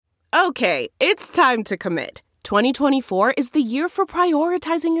Okay, it's time to commit. 2024 is the year for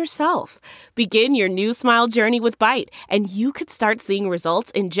prioritizing yourself. Begin your new smile journey with Byte, and you could start seeing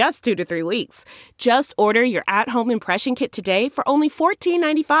results in just 2 to 3 weeks. Just order your at-home impression kit today for only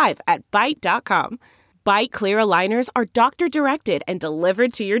 $14.95 at Byte.com. Byte Clear aligners are doctor-directed and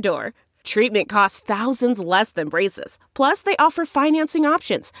delivered to your door. Treatment costs thousands less than braces. Plus, they offer financing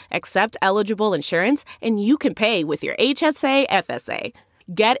options, accept eligible insurance, and you can pay with your HSA, FSA.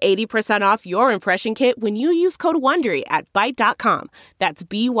 Get 80% off your impression kit when you use code WONDERY at Byte.com. That's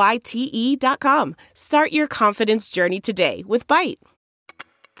BYTE.com. Start your confidence journey today with Byte.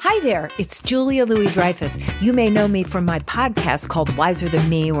 Hi there, it's Julia Louis-Dreyfus. You may know me from my podcast called Wiser Than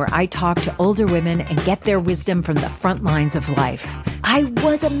Me, where I talk to older women and get their wisdom from the front lines of life. I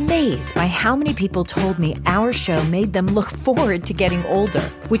was amazed by how many people told me our show made them look forward to getting older,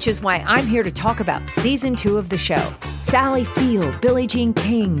 which is why I'm here to talk about season 2 of the show. Sally Field, Billie Jean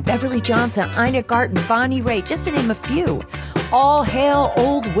King, Beverly Johnson, Ina Garten, Bonnie Raitt, just to name a few. All hail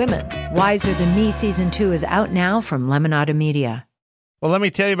old women. Wiser Than Me season 2 is out now from Lemonada Media. Well, let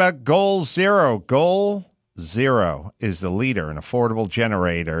me tell you about Goal Zero. Goal Zero is the leader in affordable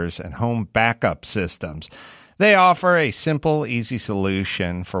generators and home backup systems. They offer a simple, easy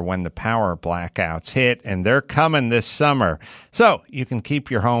solution for when the power blackouts hit, and they're coming this summer. So you can keep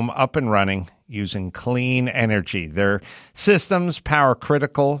your home up and running using clean energy. Their systems power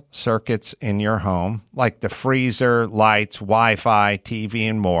critical circuits in your home, like the freezer, lights, Wi-Fi, TV,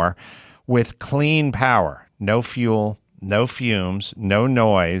 and more, with clean power, no fuel, no fumes, no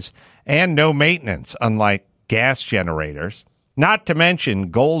noise, and no maintenance, unlike gas generators. Not to mention,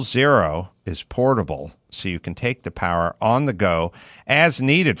 Goal Zero is portable, so you can take the power on the go as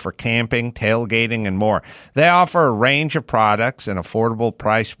needed for camping, tailgating, and more. They offer a range of products and affordable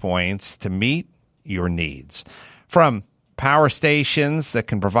price points to meet your needs. From power stations that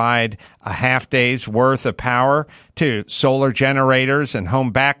can provide a half day's worth of power to solar generators and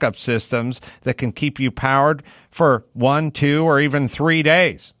home backup systems that can keep you powered for 1, 2, or even 3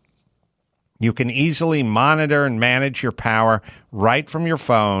 days. You can easily monitor and manage your power right from your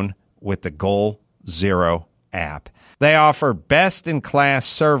phone with the Goal Zero app. They offer best-in-class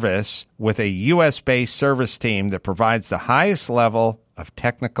service with a U.S.-based service team that provides the highest level of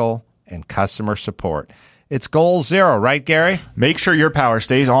technical and customer support. It's Goal Zero, right, Gary? Make sure your power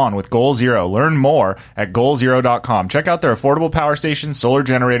stays on with Goal Zero. Learn more at goalzero.com. Check out their affordable power stations, solar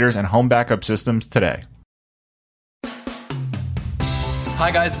generators, and home backup systems today.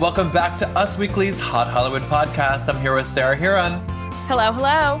 Hi, guys. Welcome back to Us Weekly's Hot Hollywood podcast. I'm here with Sarah Huron. Hello,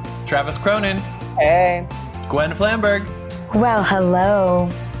 hello. Travis Cronin. Hey. Gwen Flamberg. Well, hello.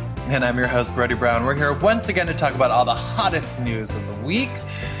 And I'm your host, Brody Brown. We're here once again to talk about all the hottest news of the week.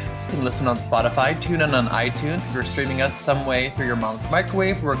 You can listen on Spotify, tune in on iTunes. If you're streaming us some way through your mom's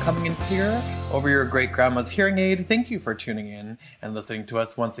microwave, we're coming in clear over your great-grandma's hearing aid. Thank you for tuning in and listening to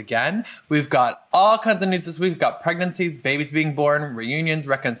us once again. We've got all kinds of news this week. We've got pregnancies, babies being born, reunions,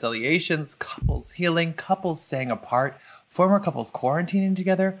 reconciliations, couples healing, couples staying apart, former couples quarantining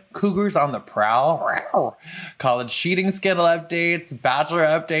together, cougars on the prowl, college cheating scandal updates, Bachelor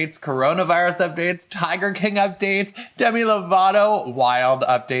updates, coronavirus updates, Tiger King updates, Demi Lovato wild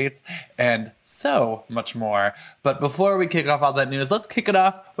updates, and so much more. But before we kick off all that news, let's kick it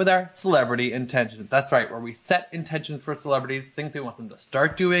off with our celebrity intentions. That's right, where we set intentions for celebrities, things we want them to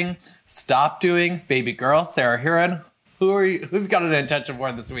start doing, stop doing. Baby girl, Sarah Huron, who've got an intention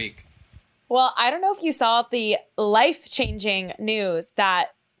for this week? Well, I don't know if you saw the life-changing news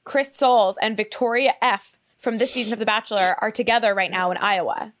that Chris Soules and Victoria F. from this season of The Bachelor are together right now in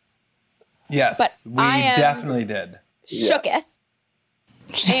Iowa. Yes, but we definitely did. Shooketh.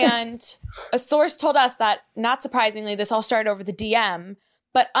 And a source told us that, not surprisingly, this all started over the DM,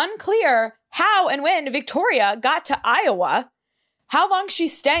 but unclear how and when Victoria got to Iowa, how long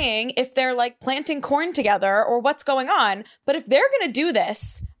she's staying, if they're like planting corn together or what's going on. But if they're going to do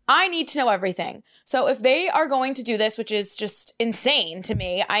this, I need to know everything. So if they are going to do this, which is just insane to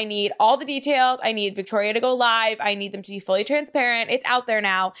me, I need all the details. I need Victoria to go live. I need them to be fully transparent. It's out there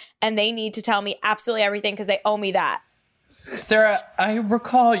now, and they need to tell me absolutely everything because they owe me that. Sarah, I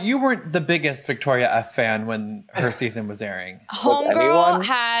recall you weren't the biggest Victoria F fan when her season was airing. Homegirl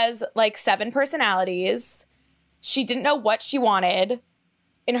has like 7 personalities. She didn't know what she wanted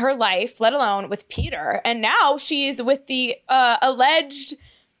in her life, let alone with Peter. And now she's with the alleged...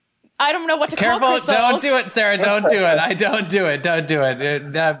 I don't know what to call Chris Soules. Don't do it, Sarah. Don't do it. Don't do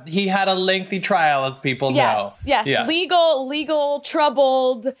it. He had a lengthy trial, as people know. Yes. Legal,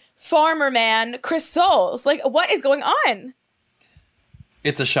 troubled farmer man, Chris Soules. Like, what is going on?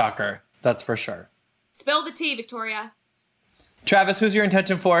 It's a shocker. That's for sure. Spill the tea, Victoria. Travis, who's your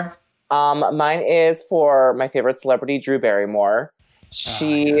intention for? Mine is for my favorite celebrity, Drew Barrymore.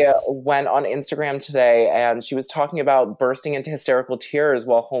 She went on Instagram today and she was talking about bursting into hysterical tears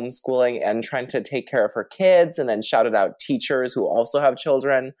while homeschooling and trying to take care of her kids, and then shouted out teachers who also have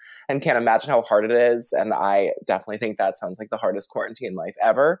children and can't imagine how hard it is. And I definitely think that sounds like the hardest quarantine life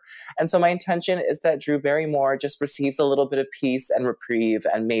ever. And so my intention is that Drew Barrymore just receives a little bit of peace and reprieve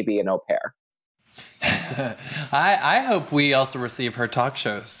and maybe an au pair. I hope we also receive her talk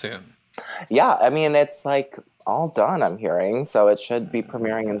show soon. Yeah, I mean, it's like all done, I'm hearing. So it should be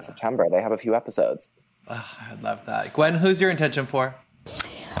premiering in September. They have a few episodes. I love that. Gwen, who's your intention for?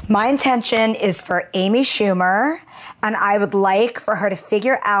 My intention is for Amy Schumer, and I would like for her to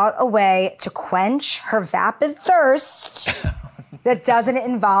figure out a way to quench her vapid thirst that doesn't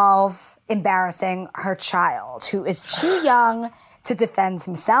involve embarrassing her child, who is too young to defend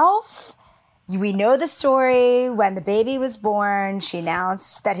himself. We know the story. When the baby was born, she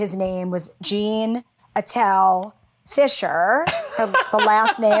announced that his name was Jean Attell Fisher, the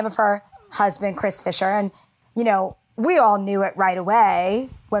last name of her husband, Chris Fisher. And, you know, we all knew it right away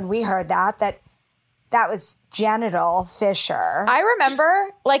when we heard that was Genital Fisher. I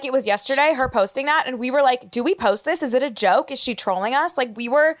remember, like it was yesterday, her posting that, and we were like, do we post this? Is it a joke? Is she trolling us? Like,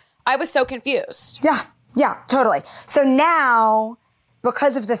 I was so confused. Yeah, totally. So now,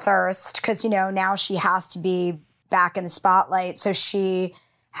 because of the thirst, because, you know, now she has to be back in the spotlight, so she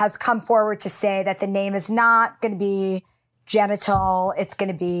has come forward to say that the name is not going to be Genital, it's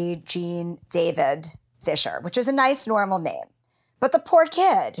going to be Jean David Fisher, which is a nice, normal name. But the poor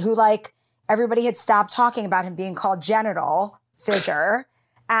kid who, like, everybody had stopped talking about him being called Genital Fisher,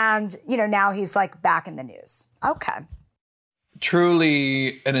 and, you know, now he's, like, back in the news. Okay.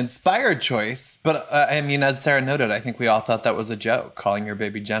 Truly an inspired choice, but I mean, as Sarah noted, I think we all thought that was a joke, calling your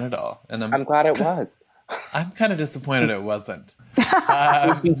baby Genital. And I'm glad it was. I'm kind of disappointed it wasn't.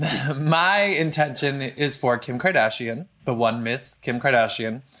 My intention is for Kim Kardashian, the one Miss Kim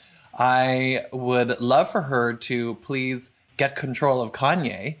Kardashian. I would love for her to please get control of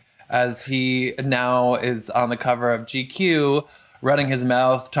Kanye, as he now is on the cover of GQ, running his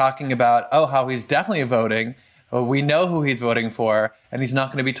mouth, talking about, how he's definitely voting. We know who he's voting for, and he's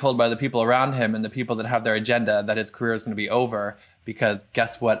not going to be told by the people around him and the people that have their agenda that his career is going to be over, because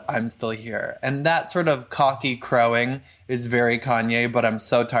guess what? I'm still here. And that sort of cocky crowing is very Kanye, but I'm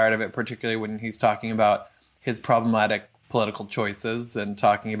so tired of it, particularly when he's talking about his problematic political choices and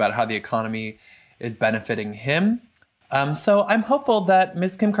talking about how the economy is benefiting him. So I'm hopeful that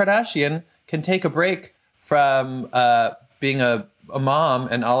Miss Kim Kardashian can take a break from being a mom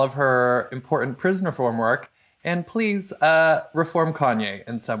and all of her important prison reform work, and please reform Kanye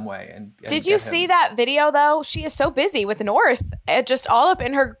in some way. And did you see that video, though? She is so busy with North, just all up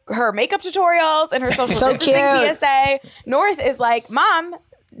in her makeup tutorials and her social distancing PSA. North is like, Mom,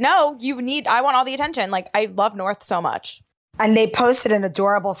 no, I want all the attention. Like, I love North so much. And they posted an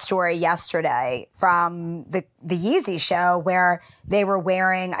adorable story yesterday from the Yeezy show where they were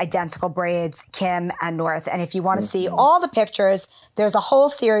wearing identical braids, Kim and North. And if you want to see all the pictures, there's a whole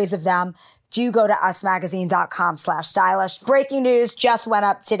series of them. Do go to usmagazine.com/stylish. Breaking news just went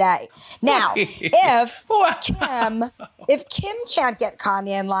up today. Now, if Kim can't get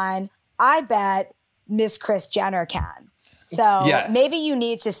Kanye in line, I bet Miss Kris Jenner can. So maybe you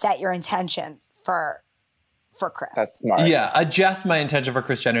need to set your intention for Kris. That's smart. Yeah, adjust my intention for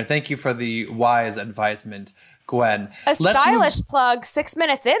Kris Jenner. Thank you for the wise advisement, Gwen. Stylish plug 6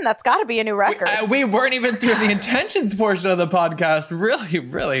 minutes in. That's got to be a new record. We weren't even through the intentions portion of the podcast. Really,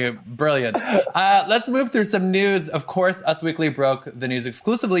 really brilliant. Let's move through some news. Of course, Us Weekly broke the news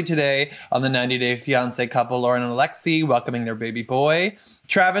exclusively today on the 90 Day Fiancé couple, Lauren and Alexi, welcoming their baby boy.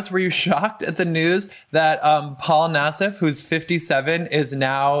 Travis, were you shocked at the news that Paul Nassif, who's 57, is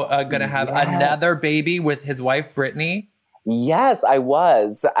now going to have another baby with his wife, Brittany? Yes, I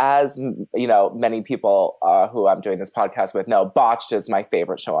was. As, you know, many people who I'm doing this podcast with know, Botched is my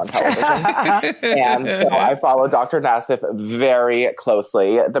favorite show on television. And so I follow Dr. Nassif very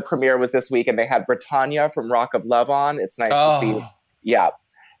closely. The premiere was this week, and they had Britannia from Rock of Love on. It's nice to see. Yeah.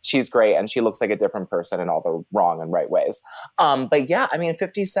 She's great, and she looks like a different person in all the wrong and right ways. But yeah, I mean,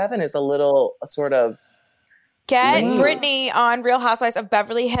 57 is a little sort of... Get Brittany on Real Housewives of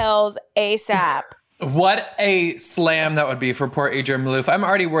Beverly Hills ASAP. What a slam that would be for poor Adrian Malouf. I'm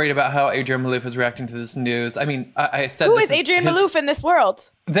already worried about how Adrian Malouf is reacting to this news. I mean, I said... Who is Adrian Malouf in this world?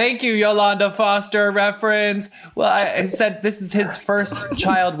 Thank you, Yolanda Foster reference. Well, I said this is his first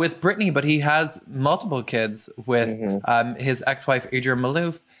child with Brittany, but he has multiple kids with his ex-wife, Adrian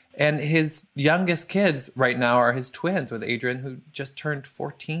Malouf. And his youngest kids right now are his twins with Adrian, who just turned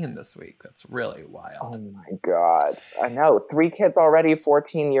 14 this week. That's really wild. Oh my God. I know. 3 kids already,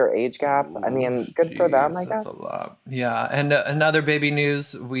 14-year age gap. I mean, good for them, I guess. That's a lot. Yeah. And another baby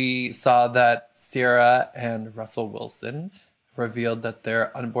news, we saw that Sierra and Russell Wilson revealed that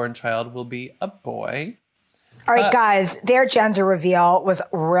their unborn child will be a boy. All right, guys, their gender reveal was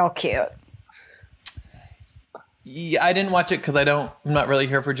real cute. Yeah, I didn't watch it because I'm not really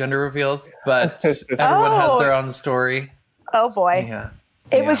here for gender reveals, but everyone has their own story. Oh boy. Yeah.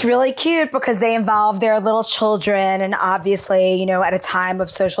 It was really cute because they involved their little children, and obviously, you know, at a time of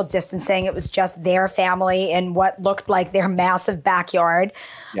social distancing, it was just their family in what looked like their massive backyard.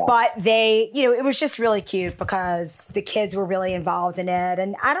 Yeah. But they, you know, it was just really cute because the kids were really involved in it.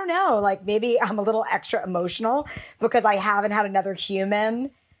 And I don't know, like maybe I'm a little extra emotional because I haven't had another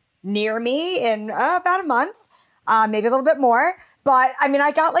human near me in about a month. Maybe a little bit more. But I mean,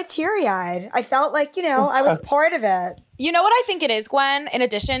 I got like teary-eyed. I felt like, you know, I was part of it. You know what I think it is, Gwen, in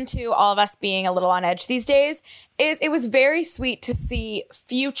addition to all of us being a little on edge these days, is it was very sweet to see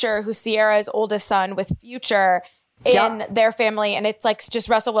Future, who's Sierra's oldest son, with Future in their family. And it's like just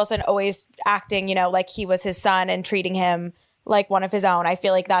Russell Wilson always acting, you know, like he was his son and treating him like one of his own. I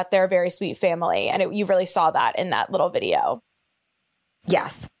feel like that they're a very sweet family. And you really saw that in that little video.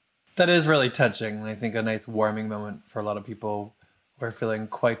 Yes. That is really touching. I think a nice warming moment for a lot of people who are feeling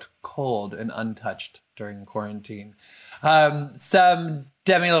quite cold and untouched during quarantine. Some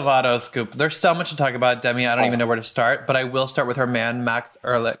Demi Lovato scoop. There's so much to talk about Demi. I don't even know where to start, but I will start with her man, Max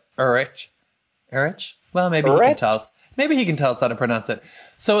Urich. Well, maybe he can tell us. Maybe he can tell us how to pronounce it.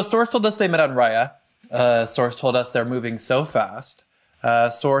 So a source told us they met on Raya. A source told us they're moving so fast.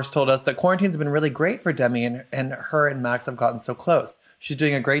 A source told us that quarantine's been really great for Demi, and her and Max have gotten so close. She's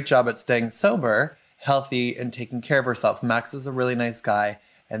doing a great job at staying sober, healthy, and taking care of herself. Max is a really nice guy,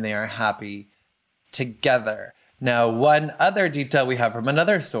 and they are happy together. Now, one other detail we have from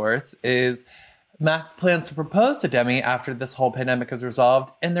another source is Max plans to propose to Demi after this whole pandemic is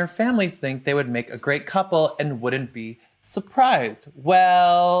resolved, and their families think they would make a great couple and wouldn't be surprised.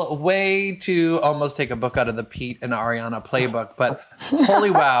 Well, way to almost take a book out of the Pete and Ariana playbook, but holy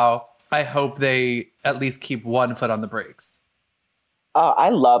wow, I hope they at least keep one foot on the brakes. I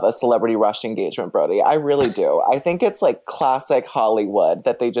love a celebrity rush engagement, Brody. I really do. I think it's like classic Hollywood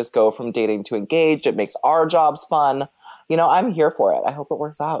that they just go from dating to engaged. It makes our jobs fun. You know, I'm here for it. I hope it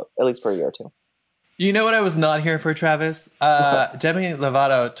works out, at least for a year or two. You know what I was not here for, Travis? Demi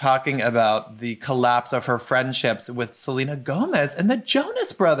Lovato talking about the collapse of her friendships with Selena Gomez and the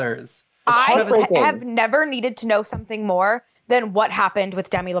Jonas Brothers. I have never needed to know something more than what happened with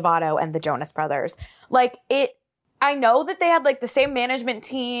Demi Lovato and the Jonas Brothers. I know that they had like the same management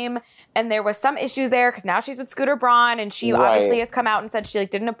team and there was some issues there because now she's with Scooter Braun and she obviously has come out and said she like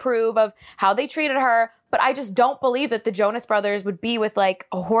didn't approve of how they treated her. But I just don't believe that the Jonas Brothers would be with like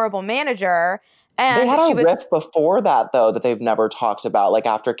a horrible manager. And they had a rift before that though that they've never talked about, like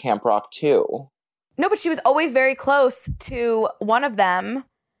after Camp Rock 2. No, but she was always very close to one of them.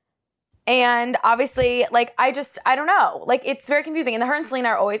 And obviously, like, I don't know. Like, it's very confusing. And her and Selena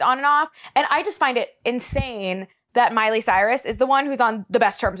are always on and off. And I just find it insane that Miley Cyrus is the one who's on the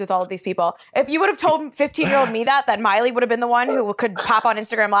best terms with all of these people. If you would have told 15-year-old me that Miley would have been the one who could pop on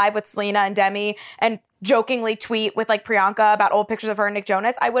Instagram Live with Selena and Demi and jokingly tweet with like Priyanka about old pictures of her and Nick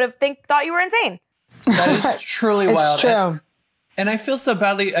Jonas, I would have thought you were insane. That is truly wild. It's true. And I feel so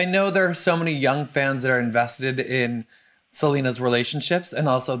badly. I know there are so many young fans that are invested in Selena's relationships and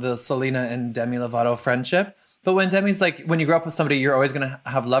also the Selena and Demi Lovato friendship. But when Demi's like, when you grow up with somebody, you're always going to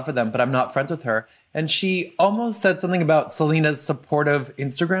have love for them, but I'm not friends with her. And she almost said something about Selena's supportive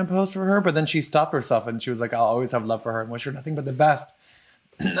Instagram post for her, but then she stopped herself and she was like, I'll always have love for her and wish her nothing but the best.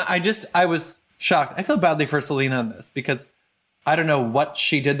 I was shocked. I feel badly for Selena in this because I don't know what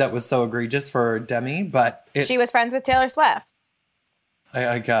she did that was so egregious for Demi, but she was friends with Taylor Swift.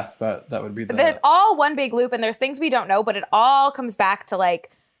 I guess that would be It's all one big loop and there's things we don't know, but it all comes back to like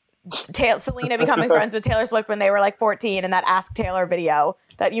Selena becoming friends with Taylor Swift when they were like 14 and that Ask Taylor video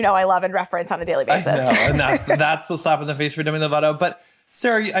that, you know, I love and reference on a daily basis. I know, and that's the slap in the face for Demi Lovato. But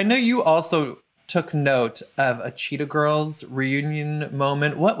Sarah, I know you also took note of a Cheetah Girls reunion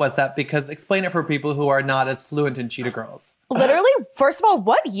moment. What was that? Because explain it for people who are not as fluent in Cheetah Girls. Literally, first of all,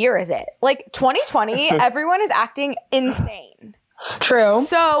 what year is it? Like 2020, everyone is acting insane. True.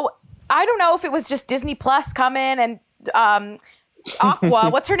 So I don't know if it was just Disney Plus coming and Aqua.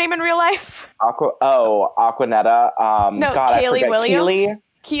 What's her name in real life? Aquanetta. No, Kaylee Williams.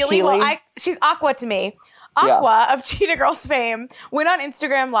 Keely? Well, she's Aqua to me. Aqua of Cheetah Girls fame went on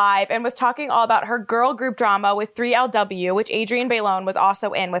Instagram Live and was talking all about her girl group drama with 3LW, which Adrienne Bailon was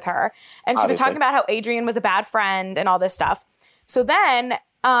also in with her. And she was talking about how Adrienne was a bad friend and all this stuff. So then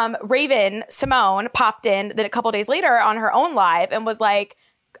Raven Simone popped in then a couple days later on her own live and was like,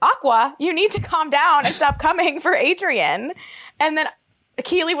 Aqua, you need to calm down and stop coming for Adrienne. And then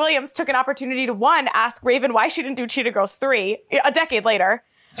Keely Williams took an opportunity to, ask Raven why she didn't do Cheetah Girls 3 a decade later.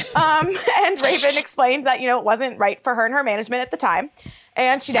 And Raven explained that, it wasn't right for her and her management at the time.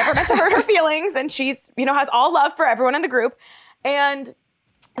 And she never meant to hurt her feelings. And she's, has all love for everyone in the group. And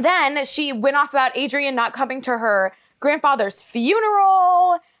then she went off about Adrienne not coming to her grandfather's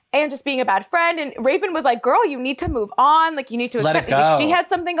funeral and just being a bad friend. And Raven was like, girl, you need to move on. Like, you need to accept it. If she had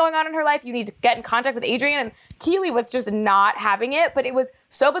something going on in her life, you need to get in contact with Adrienne. And Keely was just not having it. But it was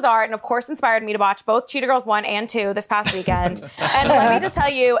so bizarre and, of course, inspired me to watch both Cheetah Girls 1 and 2 this past weekend. And let me just tell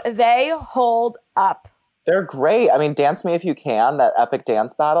you, they hold up. They're great. I mean, Dance Me If You Can, that epic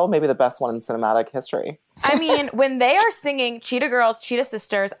dance battle, maybe the best one in cinematic history. I mean, when they are singing Cheetah Girls, Cheetah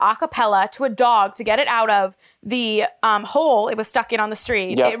Sisters, a cappella to a dog to get it out of the hole it was stuck in on the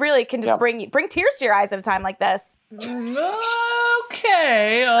street, it really can just bring tears to your eyes at a time like this.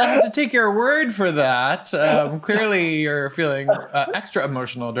 Okay, I'll have to take your word for that. Clearly, you're feeling extra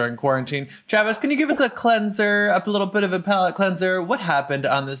emotional during quarantine. Travis, can you give us a little bit of a palate cleanser? What happened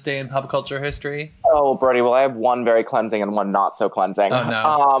on this day in pop culture history? Oh, Brody, well, I have one very cleansing and one not so cleansing. Oh,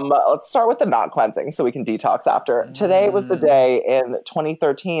 no. Let's start with the not cleansing so we can detox after. Today was the day in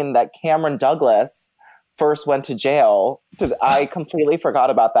 2013 that Cameron Douglas first went to jail. I completely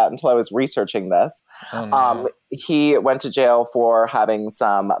forgot about that until I was researching this. Oh, no. He went to jail for having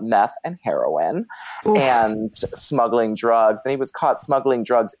some meth and heroin and smuggling drugs. Then he was caught smuggling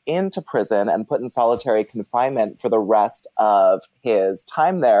drugs into prison and put in solitary confinement for the rest of his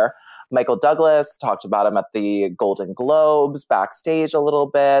time there. Michael Douglas talked about him at the Golden Globes backstage a little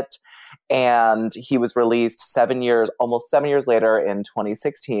bit. And he was released almost 7 years later in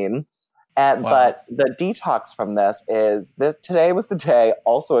 2016. But the detox from this is today was the day,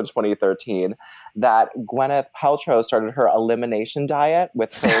 also in 2013, that Gwyneth Paltrow started her elimination diet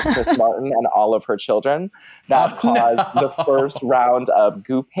with her, Chris Martin, and all of her children. That caused the first round of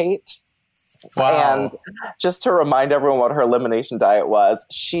goop hate. Wow. And just to remind everyone what her elimination diet was,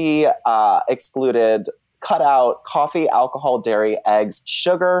 she cut out coffee, alcohol, dairy, eggs,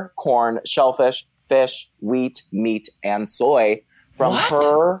 sugar, corn, shellfish, fish, wheat, meat, and soy from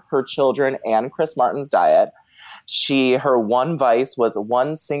her children, and Chris Martin's diet. Her one vice was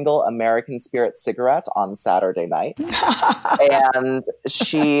one single American Spirit cigarette on Saturday nights. And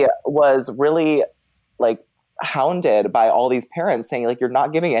she was really hounded by all these parents saying, you're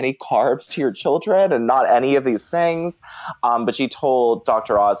not giving any carbs to your children and not any of these things. But she told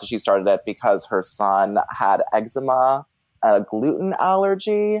Dr. Oz that she started it because her son had eczema, a gluten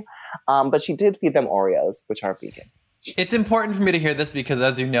allergy. But she did feed them Oreos, which are vegan. It's important for me to hear this because,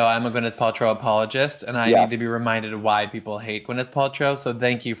 as you know, I'm a Gwyneth Paltrow apologist, and I need to be reminded of why people hate Gwyneth Paltrow. So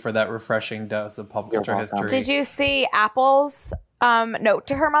thank you for that refreshing dose of pop culture history. Did you see Apple's note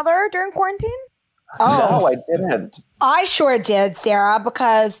to her mother during quarantine? Oh, no, I didn't. I sure did, Sarah,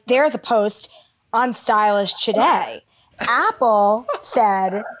 because there's a post on Stylish today. Apple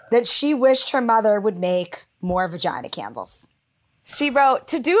said that she wished her mother would make more vagina candles. She wrote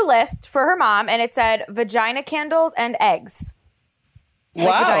to-do list for her mom, and it said vagina candles and eggs.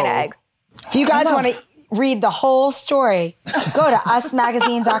 Wow. Vagina eggs. If you guys want to read the whole story, go to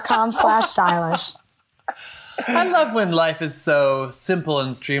usmagazine.com/stylish. I love when life is so simple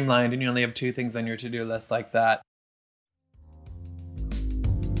and streamlined and you only have two things on your to-do list like that.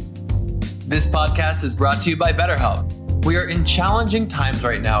 This podcast is brought to you by BetterHelp. We are in challenging times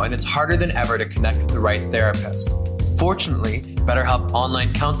right now, and it's harder than ever to connect with the right therapist. Fortunately, BetterHelp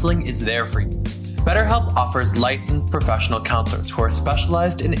Online Counseling is there for you. BetterHelp offers licensed professional counselors who are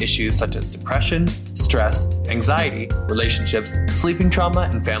specialized in issues such as depression, stress, anxiety, relationships, sleeping trauma,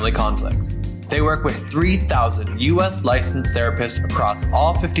 and family conflicts. They work with 3,000 U.S. licensed therapists across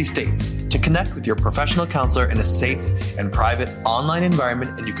all 50 states to connect with your professional counselor in a safe and private online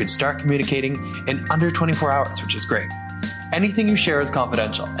environment, and you can start communicating in under 24 hours, which is great. Anything you share is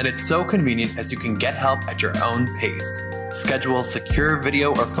confidential, and it's so convenient as you can get help at your own pace. Schedule secure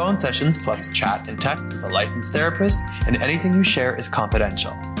video or phone sessions plus chat and text with a licensed therapist, and anything you share is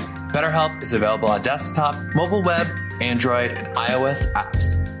confidential. BetterHelp is available on desktop, mobile web, Android, and iOS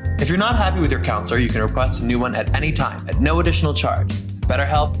apps. If you're not happy with your counselor, you can request a new one at any time at no additional charge.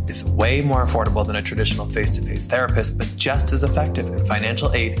 BetterHelp is way more affordable than a traditional face-to-face therapist, but just as effective, and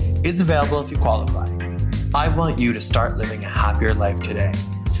financial aid is available if you qualify. I want you to start living a happier life today.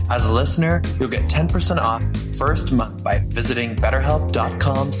 As a listener, you'll get 10% off first month by visiting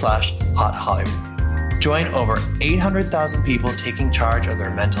betterhelp.com/hothollywood. Join over 800,000 people taking charge of their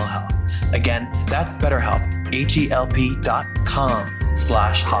mental health. Again, that's BetterHelp,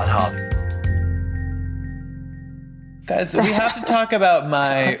 HELP.com/hothollywood. Guys, we have to talk about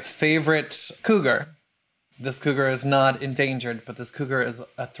my favorite cougar. This cougar is not endangered, but this cougar is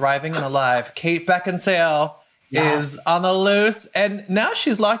thriving and alive. Kate Beckinsale is on the loose, and now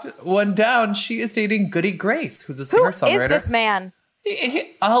she's locked one down. She is dating Goody Grace, who's a singer-songwriter. Who is this man?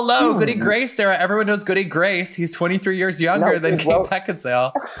 Hello, Goody Grace, Sarah. Everyone knows Goody Grace. He's 23 years younger than Kate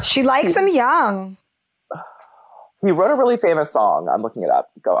Beckinsale. She likes him young. He wrote a really famous song. I'm looking it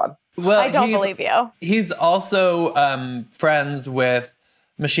up. Go on. Well, I don't believe you. He's also friends with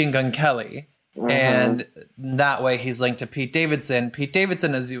Machine Gun Kelly. Mm-hmm. And that way he's linked to Pete Davidson. Pete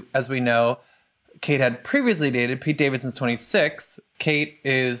Davidson, as we know, Kate had previously dated. Pete Davidson's 26. Kate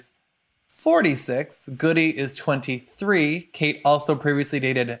is 46. Goody is 23. Kate also previously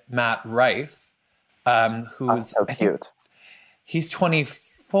dated Matt Rife, who's so cute. He's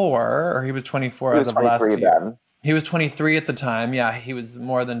 24, or he was 24 as of last year. Then. He was 23 at the time. Yeah, he was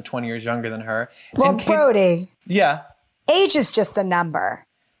more than 20 years younger than her. Well, Brody. Yeah. Age is just a number.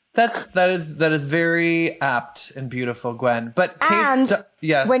 That is very apt and beautiful, Gwen. But Kate's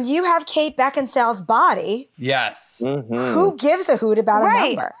yes. When you have Kate Beckinsale's body, yes, who gives a hoot about a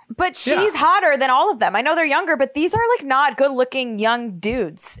number? But she's hotter than all of them. I know they're younger, but these are like not good-looking young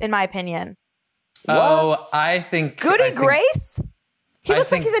dudes, in my opinion. Oh, I think Goody Grace. He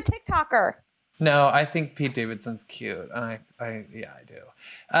looks like he's a TikToker. No, I think Pete Davidson's cute, and I do.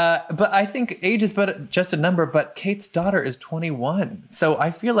 But I think age is but just a number. But Kate's daughter is 21, so I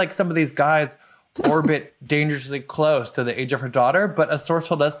feel like some of these guys orbit dangerously close to the age of her daughter. But a source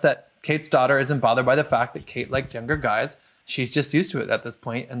told us that Kate's daughter isn't bothered by the fact that Kate likes younger guys. She's just used to it at this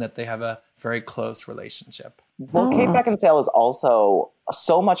point, and that they have a very close relationship. Well, Kate Beckinsale is also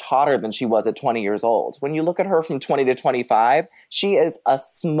so much hotter than she was at 20 years old. When you look at her from 20 to 25, she is a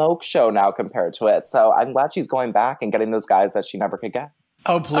smoke show now compared to it. So I'm glad she's going back and getting those guys that she never could get.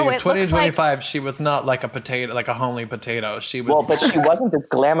 Oh, please. 20 to 25, she was not like a potato, like a homely potato. She was. Well, but she wasn't this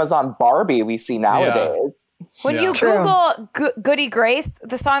glamazon Barbie we see nowadays. Yeah. When you Google Goody Grace,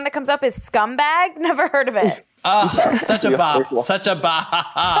 the song that comes up is Scumbag. Never heard of it. Oh, such a bop. Such a bop.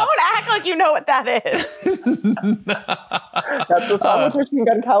 Don't act like you know what that is. That's the song with Machine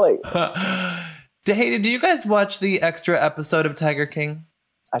Gun Kelly. Hey, did you guys watch the extra episode of Tiger King?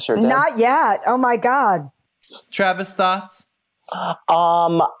 I sure did. Not yet. Oh, my God. Travis, thoughts?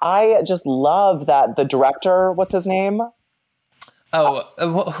 I just love that the director, what's his name? Oh,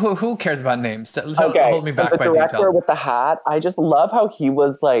 who cares about names? Hold me back by details. The director with the hat, I just love how he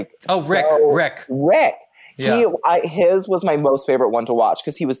was like... Oh, Rick. Yeah. His was my most favorite one to watch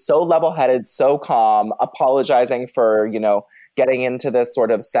because he was so level-headed, so calm, apologizing for, getting into this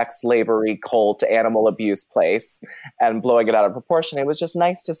sort of sex slavery cult animal abuse place and blowing it out of proportion. It was just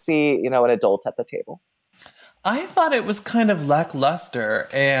nice to see, an adult at the table. I thought it was kind of lackluster,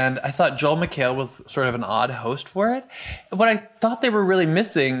 and I thought Joel McHale was sort of an odd host for it. What I thought they were really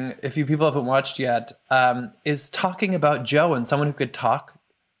missing, if you people haven't watched yet, is talking about Joe and someone who could talk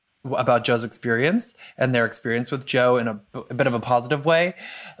about Joe's experience and their experience with Joe in a bit of a positive way.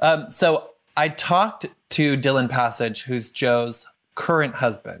 So I talked to Dylan Passage, who's Joe's current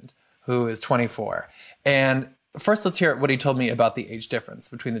husband, who is 24. And first, let's hear what he told me about the age difference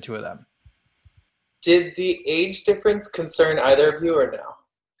between the two of them. Did the age difference concern either of you or no?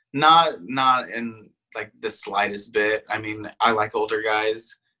 Not in like the slightest bit. I mean, I like older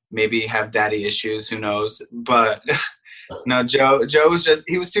guys, maybe have daddy issues, who knows? But no, Joe was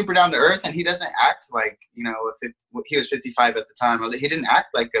he was super down to earth, and he doesn't act like, he was 55 at the time. He didn't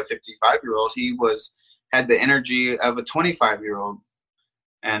act like a 55-year-old. He had the energy of a 25-year-old.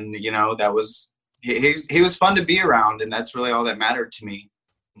 And, that was, he was fun to be around, and that's really all that mattered to me.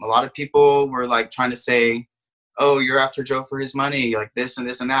 A lot of people were like trying to say, oh, you're after Joe for his money, like this and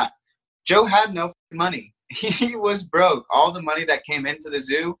this and that. Joe had no money. He was broke. All the money that came into the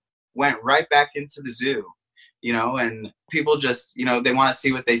zoo went right back into the zoo, and people just, they want to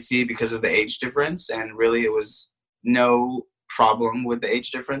see what they see because of the age difference. And really it was no problem with the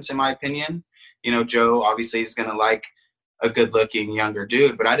age difference, in my opinion. Joe obviously is going to like a good looking younger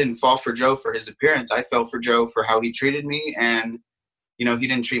dude, but I didn't fall for Joe for his appearance. I fell for Joe for how he treated me, and he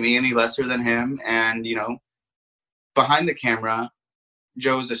didn't treat me any lesser than him. And, behind the camera,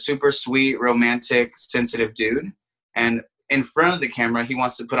 Joe's a super sweet, romantic, sensitive dude. And in front of the camera, he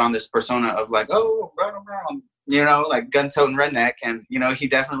wants to put on this persona of like, oh, like gun-toting redneck. And, he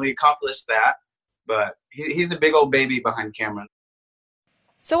definitely accomplished that. But he's a big old baby behind camera.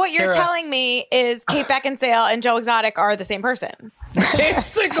 So what you're Sarah. telling me is Kate Beckinsale and Joe Exotic are the same person.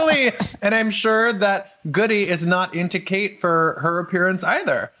 Basically. And I'm sure that Goody is not into Kate for her appearance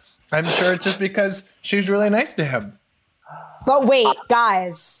either. I'm sure it's just because she's really nice to him. But wait,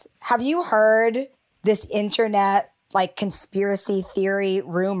 guys, have you heard this internet like conspiracy theory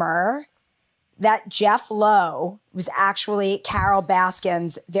rumor that Jeff Lowe was actually Carol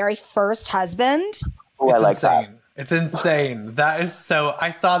Baskin's very first husband? Oh, I like that. Insane. It's insane. That is so,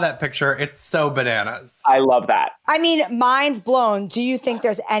 I saw that picture. It's so bananas. I love that. I mean, mind blown. Do you think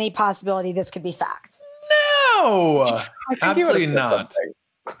there's any possibility this could be fact? No, absolutely not. Something.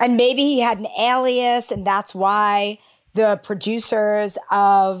 And maybe he had an alias, and that's why the producers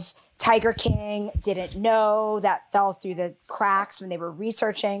of Tiger King didn't know. That fell through the cracks when they were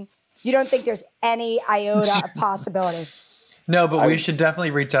researching. You don't think there's any iota of possibility? No, but we should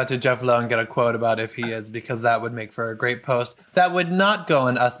definitely reach out to Jeff Lowe and get a quote about if he is, because that would make for a great post. That would not go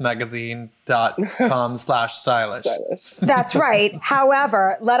on usmagazine.com/stylish. That's right.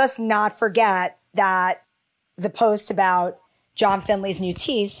 However, let us not forget that the post about John Finley's new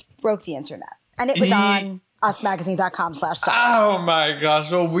teeth broke the internet. And it was on usmagazine.com/stylish. Oh my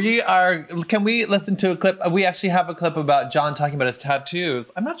gosh. Well, can we listen to a clip? We actually have a clip about John talking about his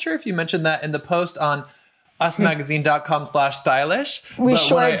tattoos. I'm not sure if you mentioned that in the post on usmagazine.com/stylish. We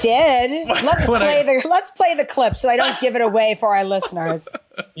sure did. Let's play the clip so I don't give it away for our listeners.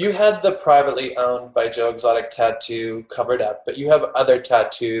 You had the privately owned by Joe Exotic tattoo covered up, but you have other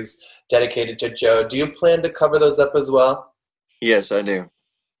tattoos dedicated to Joe. Do you plan to cover those up as well? Yes, I do.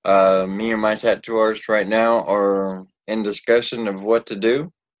 Me and my tattoo artist right now are in discussion of what to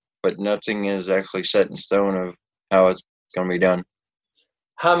do, but nothing is actually set in stone of how it's going to be done.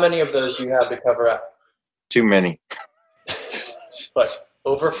 How many of those do you have to cover up? Too many. What,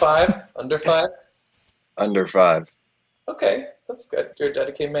 over 5? Under 5? Under 5. Okay, that's good. You're a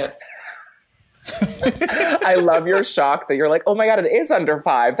dedicated man. I love your shock that you're like, oh my God, it is under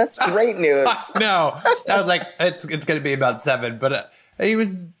 5. That's great news. No, I was like, it's going to be about 7, but he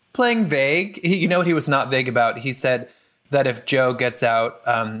was playing vague. You know what he was not vague about? He said that if Joe gets out,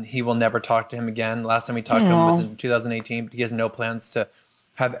 he will never talk to him again. Last time we talked to him was in 2018, but he has no plans to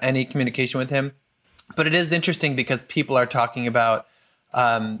have any communication with him. But it is interesting because people are talking about,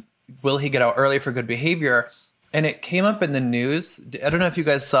 will he get out early for good behavior? And it came up in the news. I don't know if you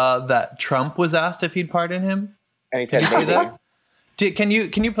guys saw that Trump was asked if he'd pardon him. And he said, Did you see that? Can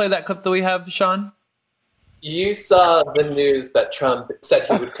you play that clip that we have, Sean? You saw the news that Trump said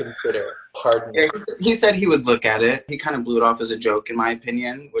he would consider pardoning. He said he would look at it. He kind of blew it off as a joke, in my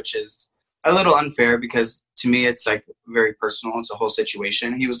opinion, which is a little unfair because to me it's like very personal. It's a whole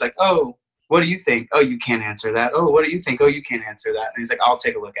situation. He was like, oh, what do you think? Oh, you can't answer that. Oh, what do you think? Oh, you can't answer that. And he's like, I'll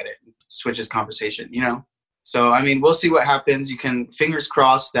take a look at it. Switch his conversation, you know? So, I mean, we'll see what happens. You can fingers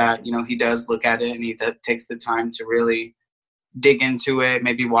crossed that, you know, he does look at it and he takes the time to really dig into it,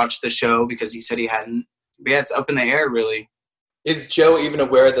 maybe watch the show because he said he hadn't. But yeah, it's up in the air, really. Is Joe even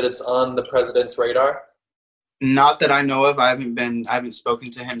aware that it's on the president's radar? Not that I know of. I haven't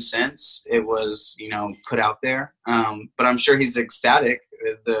spoken to him since it was, you know, put out there. But I'm sure he's ecstatic.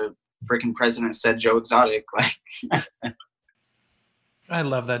 The freaking president said Joe Exotic. Like, I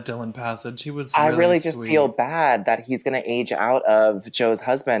love that Dylan passage. He was. I really sweet. just feel bad that he's going to age out of Joe's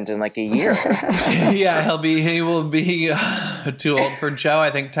husband in like a year. Yeah, he will be too old for Joe,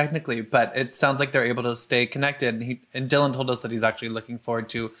 I think, technically. But it sounds like they're able to stay connected. And Dylan told us that he's actually looking forward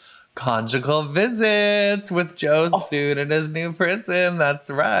to conjugal visits with Joe soon in his new prison. That's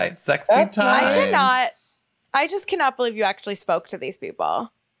right, sexy time. I just cannot believe you actually spoke to these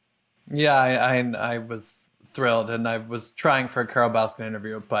people. Yeah, I was thrilled, and I was trying for a Carol Baskin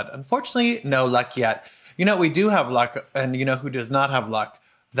interview, but unfortunately, no luck yet. You know, we do have luck, and you know who does not have luck?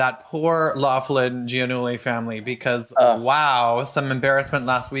 That poor Loughlin Giannulli family, because wow, some embarrassment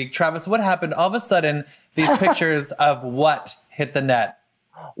last week. Travis, what happened? All of a sudden, these pictures of what hit the net?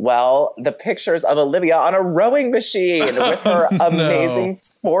 Well, the pictures of Olivia on a rowing machine with her amazing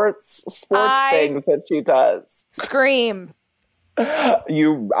sports things that she does. Scream.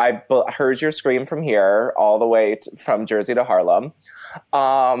 I heard your scream from here all the way from Jersey to Harlem.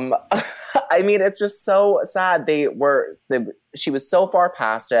 I mean, it's just so sad. She was so far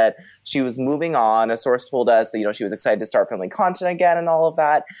past it. She was moving on. A source told us that, you know, she was excited to start filming content again and all of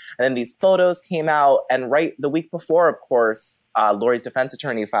that. And then these photos came out. And right the week before, of course, Lori's defense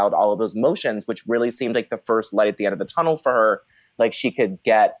attorney filed all of those motions, which really seemed like the first light at the end of the tunnel for her. Like she could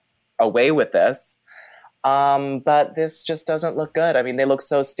get away with this. But this just doesn't look good. I mean, they look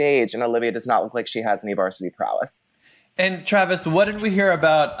so staged, and Olivia does not look like she has any varsity prowess. And Travis, what did we hear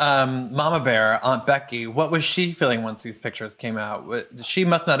about Mama Bear, Aunt Becky? What was she feeling once these pictures came out? She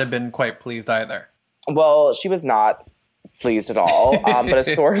must not have been quite pleased either. Well, she was not pleased at all, but a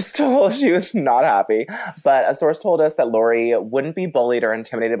source told she was not happy. But a source told us that Lori wouldn't be bullied or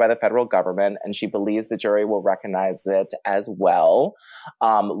intimidated by the federal government, and she believes the jury will recognize it as well.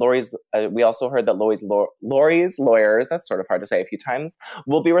 We also heard that Lori's lawyers, that's sort of hard to say a few times,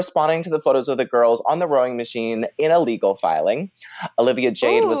 will be responding to the photos of the girls on the rowing machine in a legal filing. Olivia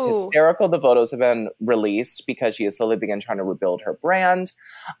Jade was hysterical. The photos have been released because she has slowly begun trying to rebuild her brand.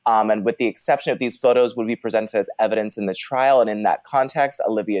 And with the exception of these photos would be presented as evidence in the trial, and in that context,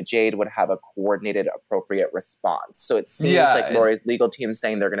 Olivia Jade would have a coordinated, appropriate response. So it seems like Lori's legal team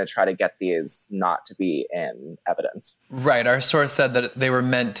saying they're going to try to get these not to be in evidence. Right. Our source said that they were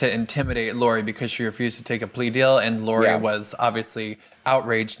meant to intimidate Lori because she refused to take a plea deal, and Lori was obviously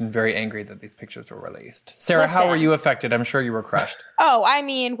outraged and very angry that these pictures were released. Sarah, how were you affected? I'm sure you were crushed. Oh, I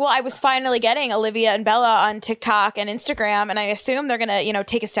mean, well, I was finally getting Olivia and Bella on TikTok and Instagram, and I assume they're going to,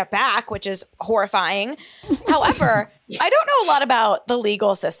 take a step back, which is horrifying. However, I don't know a lot about the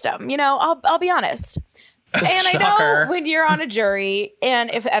legal system. I'll be honest. And I know when you're on a jury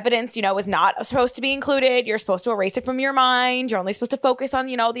and if evidence, is not supposed to be included, you're supposed to erase it from your mind. You're only supposed to focus on,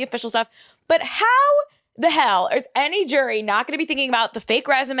 the official stuff. But how the hell is any jury not going to be thinking about the fake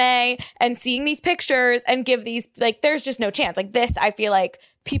resume and seeing these pictures and give these, there's just no chance. This, I feel like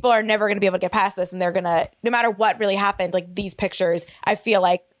people are never going to be able to get past this, and they're going to, no matter what really happened, these pictures, I feel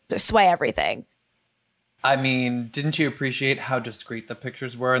like sway everything. I mean, didn't you appreciate how discreet the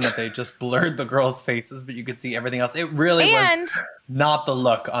pictures were and that they just blurred the girls' faces, but you could see everything else? It really was not the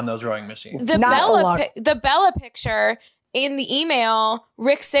look on those rowing machines. The Bella picture in the email,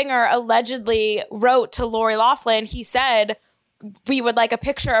 Rick Singer allegedly wrote to Lori Loughlin. He said, we would like a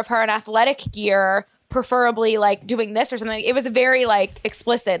picture of her in athletic gear, preferably doing this or something. It was very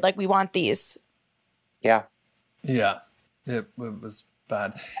explicit, we want these. Yeah. Yeah. It was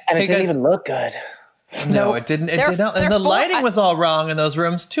bad. And it didn't even look good. No, it didn't. It did not. And the lighting was all wrong in those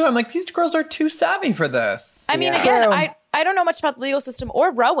rooms too. I'm like, these girls are too savvy for this. I mean, again, I don't know much about the legal system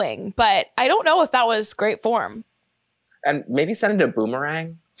or rowing, but I don't know if that was great form. And maybe send it a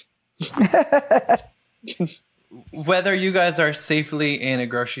boomerang. Whether you guys are safely in a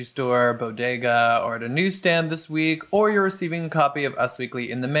grocery store, bodega, or at a newsstand this week, or you're receiving a copy of Us Weekly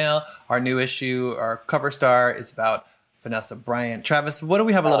in the mail, our new issue, our cover star is about Vanessa Bryant. Travis, what do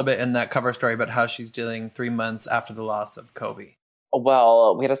we have a little bit in that cover story about how she's dealing 3 months after the loss of Kobe?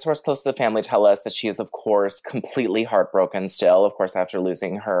 Well, we had a source close to the family tell us that she is, of course, completely heartbroken still, of course, after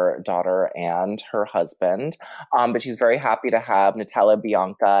losing her daughter and her husband. But she's very happy to have Nutella,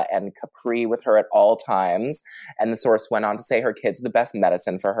 Bianca, and Capri with her at all times. And the source went on to say her kids are the best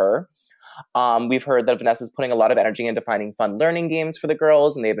medicine for her. We've heard that Vanessa's putting a lot of energy into finding fun learning games for the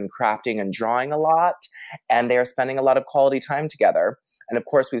girls, and they've been crafting and drawing a lot, and they are spending a lot of quality time together. And of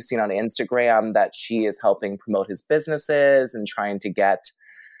course, we've seen on Instagram that she is helping promote his businesses and trying to get,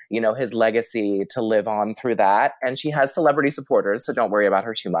 his legacy to live on through that. And she has celebrity supporters, so don't worry about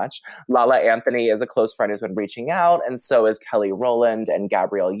her too much. Lala Anthony is a close friend who's been reaching out, and so is Kelly Rowland and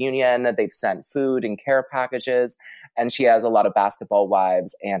Gabrielle Union. They've sent food and care packages, and she has a lot of basketball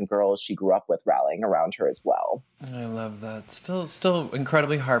wives and girls she grew up with rallying around her as well. I love that. Still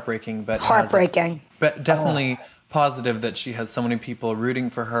incredibly heartbreaking, but but definitely positive that she has so many people rooting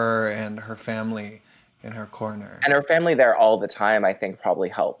for her and her family in her corner. And her family there all the time, I think, probably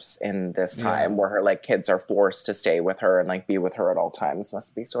helps in this time where her kids are forced to stay with her and be with her at all times.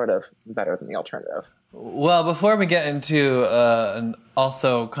 Must be sort of better than the alternative. Well, before we get into an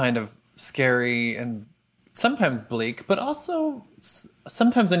also kind of scary and sometimes bleak, but also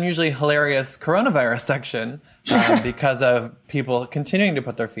sometimes unusually hilarious coronavirus section because of people continuing to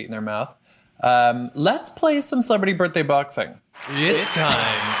put their feet in their mouth, let's play some celebrity birthday boxing. It's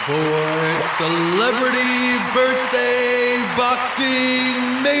time for Celebrity Birthday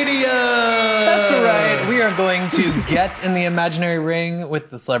Boxing Mania! That's right. We are going to get in the imaginary ring with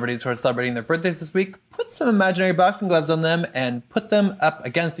the celebrities who are celebrating their birthdays this week, put some imaginary boxing gloves on them, and put them up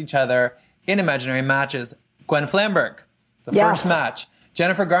against each other in imaginary matches. Gwen Flamberg, the first match.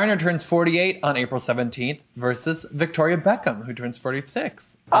 Jennifer Garner turns 48 on April 17th versus Victoria Beckham, who turns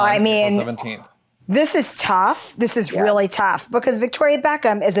 46 on April 17th. This is tough. This is really tough because Victoria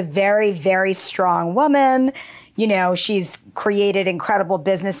Beckham is a very, very strong woman. She's created incredible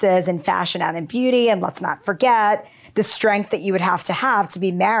businesses in fashion and in beauty. And let's not forget the strength that you would have to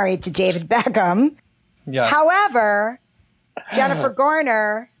be married to David Beckham. Yes. However, Jennifer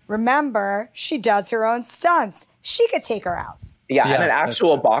Garner, remember, she does her own stunts. She could take her out. Yeah, and an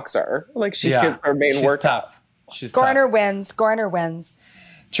actual boxer. She is her main work. Tough. She's Garner tough. wins. Garner wins.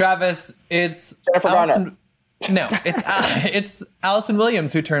 Travis, it's Jennifer Garner. Allison. No, it's Allison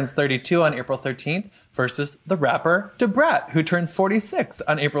Williams who turns 32 on April 13th versus the rapper Debrat who turns 46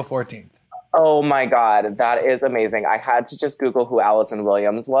 on April 14th. Oh my God, that is amazing. I had to just Google who Allison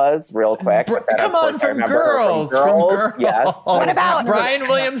Williams was real quick. Come on, from Girls. From Girls. Yes. What about Brian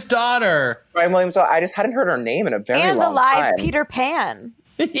Williams' daughter? Brian Williams? I just hadn't heard her name in a very long time. And the live Peter Pan.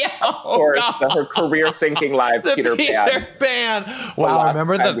 Yeah, of course, her career-sinking live Peter Pan. Wow,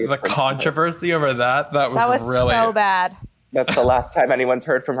 remember the controversy over that? That was really so bad. That's the last time anyone's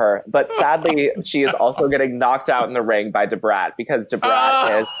heard from her. But sadly, she is also getting knocked out in the ring by Debrat because Debrat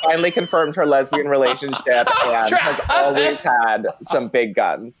has finally confirmed her lesbian relationship and has always had some big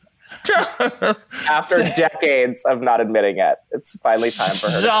guns. After decades of not admitting it, it's finally time for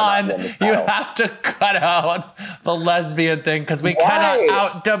her John, to you have to cut out the lesbian thing because we cannot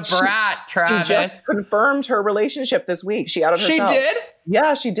out Debrat, Travis. She just confirmed her relationship this week. She outed herself. She did?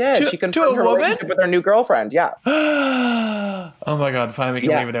 Yeah, she did. She confirmed her relationship with her new girlfriend. Yeah. Oh my God! Finally, we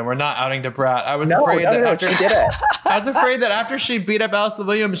can leave it in. We're not outing Debrat. I was No, afraid that no, after she did it. I was afraid that after she beat up Allison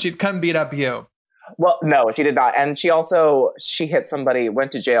Williams, she'd come beat up you. Well, no, she did not. And she hit somebody,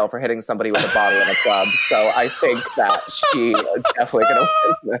 went to jail for hitting somebody with a bottle in a club. So I think that she definitely going to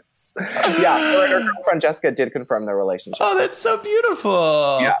win this. Yeah, her and her girlfriend Jessica did confirm their relationship. Oh, that's so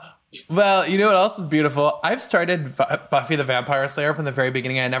beautiful. Yeah. Well, you know what else is beautiful? I've started Buffy the Vampire Slayer from the very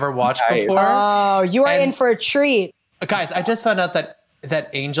beginning. I never watched before. Oh, you are in for a treat. Guys, I just found out that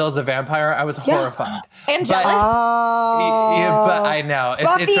Angel is a vampire. I was horrified. And jealous. Yeah, but I know.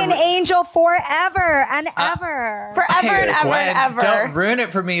 Buffy and Angel forever and ever. Forever and ever Gwen, and ever. Don't ruin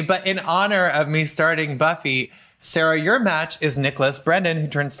it for me. But in honor of me starting Buffy, Sarah, your match is Nicholas Brendan, who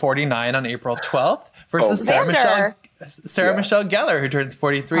turns 49 on April 12th, versus Sarah Michelle Gellar, who turns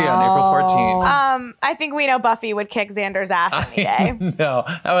 43 on April 14th. I think we know Buffy would kick Xander's ass any day. No,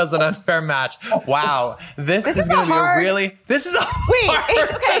 that was an unfair match. Wow. This is going to be a really... This is a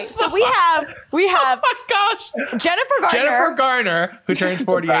it's okay. So we have oh my gosh. Jennifer Garner, who turns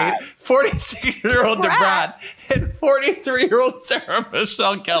 48, 46-year-old Debrat, and 43-year-old Sarah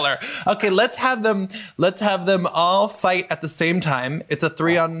Michelle Gellar. Okay, let's have them all fight at the same time. It's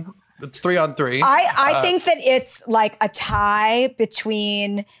 3-on-3. I think that it's like a tie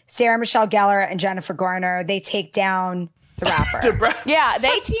between Sarah Michelle Gellar and Jennifer Garner. They take down the rapper. Yeah,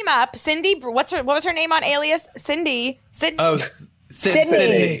 they team up. Cindy, what was her name on Alias? Sydney. Oh,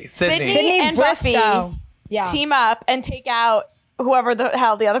 Sydney and Buffy team up and take out whoever the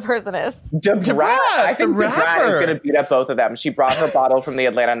hell the other person is. Debrat. I think Debrat is going to beat up both of them. She brought her bottle from the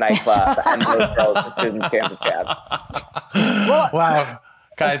Atlanta nightclub, and those girls just didn't stand a chance. Wow.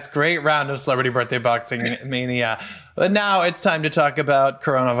 Guys, great round of Celebrity Birthday Boxing Mania. But now it's time to talk about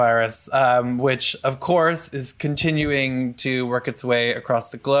coronavirus, which, of course, is continuing to work its way across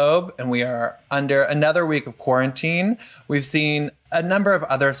the globe. And we are under another week of quarantine. We've seen a number of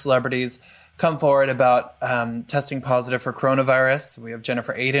other celebrities come forward about testing positive for coronavirus. We have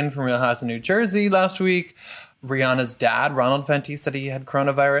Jennifer Aiden from Real House in New Jersey last week. Rihanna's dad, Ronald Fenty, said he had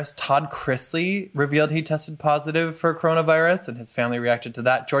coronavirus. Todd Chrisley revealed he tested positive for coronavirus, and his family reacted to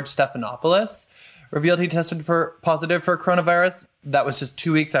that. George Stephanopoulos revealed he tested positive for coronavirus. That was just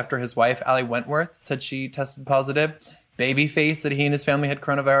 2 weeks after his wife, Allie Wentworth, said she tested positive. Babyface said he and his family had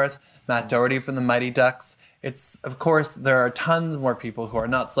coronavirus. Matt Doherty from the Mighty Ducks. Of course, there are tons more people who are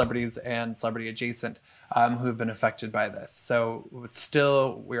not celebrities and celebrity adjacent who have been affected by this. So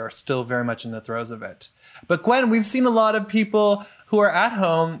we are still very much in the throes of it. But Gwen, we've seen a lot of people who are at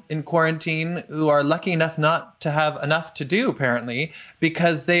home in quarantine who are lucky enough not to have enough to do, apparently,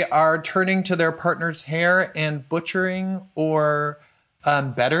 because they are turning to their partner's hair and butchering or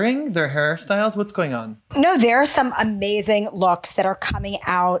bettering their hairstyles. What's going on? No, there are some amazing looks that are coming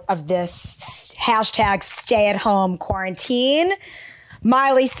out of this hashtag stay-at-home quarantine.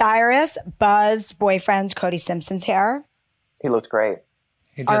 Miley Cyrus buzzed boyfriend Cody Simpson's hair. He looked great.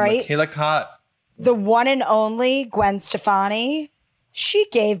 He did. He looked hot. The one and only Gwen Stefani, she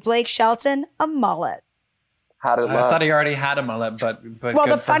gave Blake Shelton a mullet. How did I thought he already had a mullet, but well,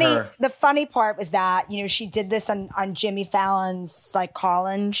 good for her. The funny part was that, she did this on Jimmy Fallon's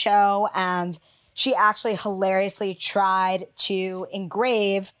call-in show, and she actually hilariously tried to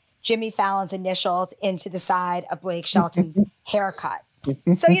engrave Jimmy Fallon's initials into the side of Blake Shelton's haircut.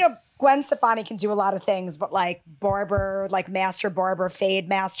 So, Gwen Stefani can do a lot of things, but barber, master barber, fade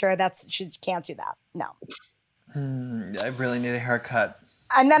master, she can't do that. No. I really need a haircut.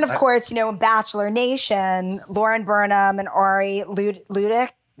 And then, of course, in Bachelor Nation, Lauren Burnham and Ari Ludick,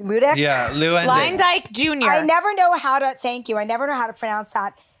 Ludick? Yeah, Lou and Leindyke Jr. I never know how to, thank you. I never know how to pronounce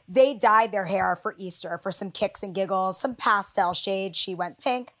that. They dyed their hair for Easter for some kicks and giggles, some pastel shades. She went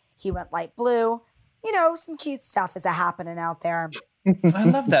pink. He went light blue. You know, some cute stuff is happening out there. I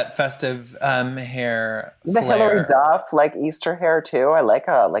love that festive hair The flair. Hillary Duff, like Easter hair too. I like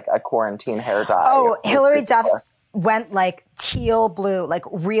a quarantine hair dye. Oh, Hillary Duff went like teal blue, like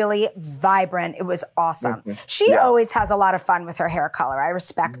really vibrant. It was awesome. She always has a lot of fun with her hair color. I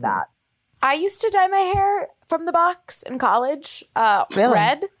respect that. I used to dye my hair from the box in college. Really?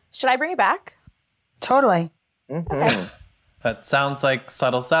 Red. Should I bring it back? Totally. Okay. That sounds like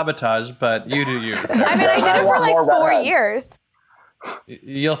subtle sabotage, but you do you. Sarah. I mean, I did it for like 4 years.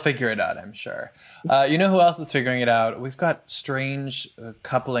 You'll figure it out, I'm sure. You know who else is figuring it out? We've got strange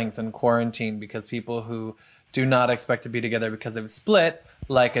couplings in quarantine because people who do not expect to be together because they've split,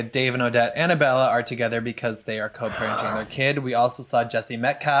 like a Dave and Odette Annabella, are together because they are co-parenting their kid. We also saw Jesse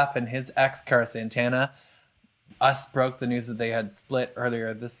Metcalfe and his ex, Cara Santana. Us broke the news that they had split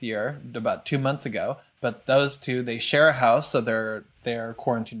earlier this year, about 2 months ago. But those two, they share a house, so they're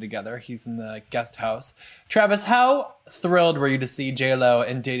quarantined together. He's in the guest house. Travis, how thrilled were you to see J-Lo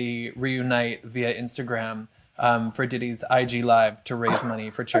and Diddy reunite via Instagram for Diddy's IG Live to raise money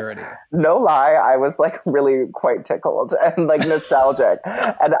for charity? No lie, I was like really quite tickled and like nostalgic.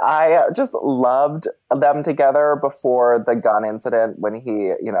 And I just loved them together before the gun incident when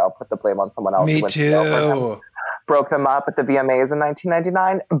he, you know, put the blame on someone else. Me too. Broke them up at the VMAs in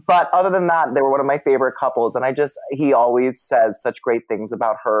 1999. But other than that, they were one of my favorite couples. And he always says such great things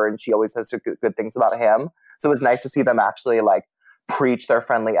about her and she always says such good things about him. So it was nice to see them actually like preach their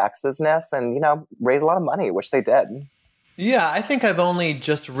friendly exes-ness and, you know, raise a lot of money, which they did. Yeah, I think I've only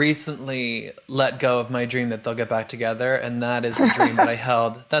just recently let go of my dream that they'll get back together. And that is a dream that I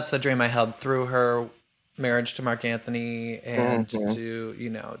held. That's a dream I held through her marriage to Mark Anthony and to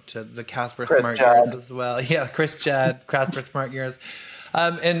the Casper Smart years as well. Yeah, Chris Judd, Casper Smart years.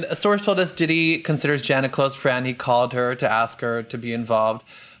 And a source told us Diddy considers Jen a close friend. He called her to ask her to be involved.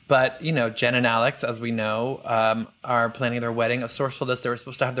 But, you know, Jen and Alex, as we know, are planning their wedding. A source told us they were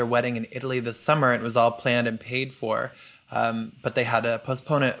supposed to have their wedding in Italy this summer. And it was all planned and paid for. But they had to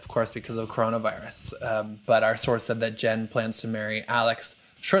postpone it, of course, because of coronavirus. But our source said that Jen plans to marry Alex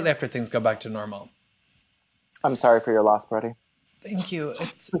shortly after things go back to normal. I'm sorry for your loss, Brody. Thank you.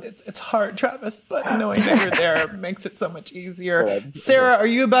 It's hard, Travis, but knowing that you're there makes it so much easier. Good. Sarah, are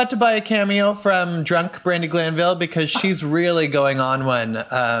you about to buy a cameo from drunk Brandi Glanville? Because she's really going on one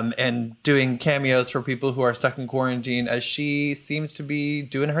and doing cameos for people who are stuck in quarantine, as she seems to be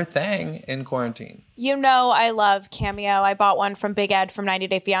doing her thing in quarantine. You know I love Cameo. I bought one from Big Ed from 90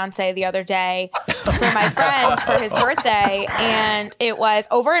 Day Fiancé the other day for my friend for his birthday. And it was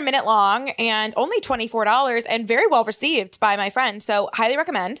over a minute long and only $24 and very well received by my friend. So highly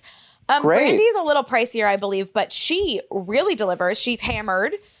recommend. Brandy's a little pricier, I believe, but she really delivers. She's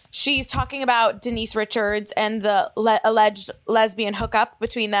hammered. She's talking about Denise Richards and the alleged lesbian hookup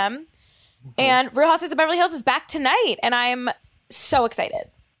between them. And Real Housewives of Beverly Hills is back tonight. And I'm so excited.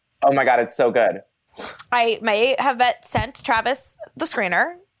 Oh my God, it's so good. I may have sent Travis the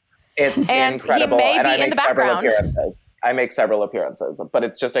screener. It's incredible. He may and be in the background. I make several appearances, but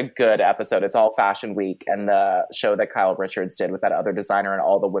it's just a good episode. It's all Fashion Week and the show that Kyle Richards did with that other designer and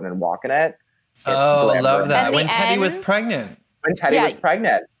all the women walk in it. Oh, love that. When Teddy was pregnant.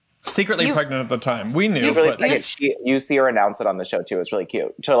 Secretly pregnant at the time. We knew. You see her announce it on the show too. It's really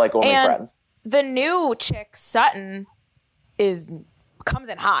cute. To like only friends. The new chick, Sutton, comes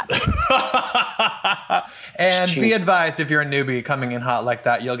in hot. And be advised, if you're a newbie coming in hot like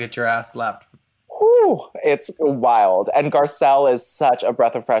that, you'll get your ass slapped. Ooh, it's wild. And Garcelle is such a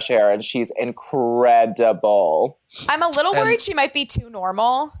breath of fresh air, and she's incredible. I'm a little worried she might be too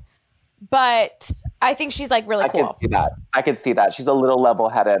normal, but I think she's like really cool. I could see that. She's a little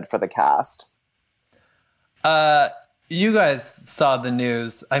level-headed for the cast. You guys saw the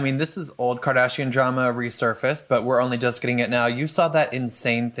news. I mean, this is old Kardashian drama resurfaced, but we're only just getting it now. You saw that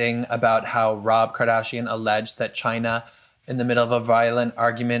insane thing about how Rob Kardashian alleged that China, in the middle of a violent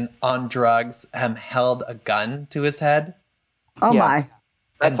argument on drugs, held a gun to his head? Oh, yes. My.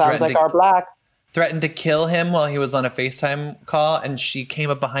 That sounds like our Black. Threatened to kill him while he was on a FaceTime call, and she came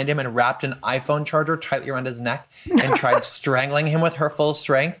up behind him and wrapped an iPhone charger tightly around his neck and tried strangling him with her full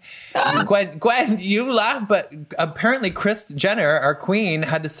strength. Gwen, you laugh, but apparently Kris Jenner, our queen,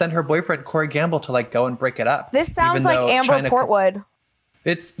 had to send her boyfriend Corey Gamble to like go and break it up. This sounds like Amber Portwood.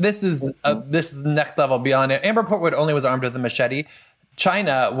 This is next level beyond it. Amber Portwood only was armed with a machete.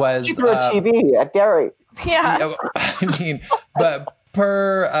 China was. She threw a TV at Gary. Yeah. I mean, but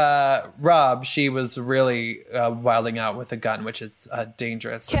per Rob, she was really wilding out with a gun, which is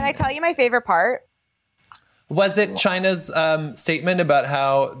dangerous. Can I tell you my favorite part? Was it China's statement about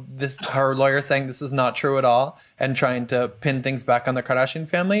how her lawyer saying this is not true at all and trying to pin things back on the Kardashian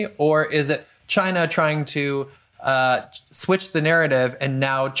family? Or is it China trying to switch the narrative and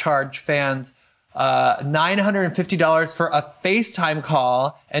now charge fans $950 for a FaceTime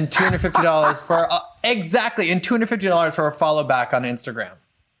call and $250 for and $250 for a follow back on Instagram?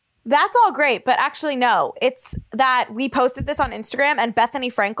 That's all great, but actually, no. It's that we posted this on Instagram and Bethany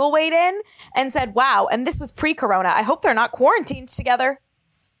Frankel weighed in and said, wow, and this was pre-corona. I hope they're not quarantined together.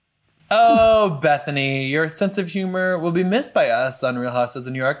 Oh, Bethany, your sense of humor will be missed by us on Real Housewives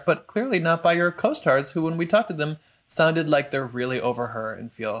of New York, but clearly not by your co-stars who, when we talked to them, sounded like they're really over her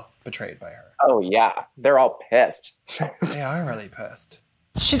and feel betrayed by her. Oh, yeah. They're all pissed. They are really pissed.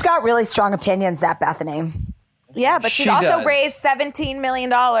 She's got really strong opinions, that Bethany. Yeah, but she's also raised $17 million.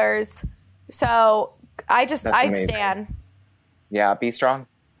 So I stand. Yeah, be strong.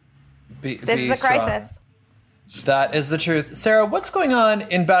 This is a crisis. That is the truth. Sarah, what's going on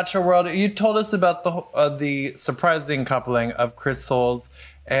in Bachelor World? You told us about the surprising coupling of Chris Soules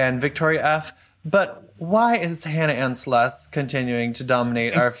and Victoria F. But why is Hannah Ann Celeste continuing to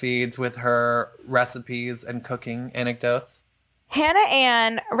dominate our feeds with her recipes and cooking anecdotes? Hannah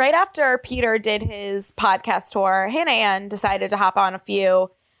Ann, right after Peter did his podcast tour, Hannah Ann decided to hop on a few.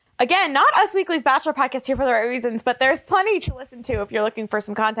 Again, not Us Weekly's Bachelor podcast here for the right reasons, but there's plenty to listen to if you're looking for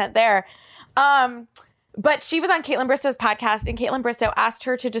some content there. But she was on Caitlin Bristow's podcast, and Caitlin Bristow asked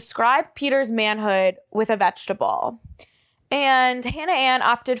her to describe Peter's manhood with a vegetable. And Hannah Ann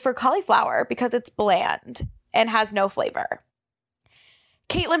opted for cauliflower because it's bland and has no flavor.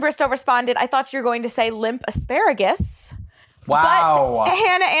 Caitlin Bristow responded, I thought you were going to say limp asparagus. Wow. But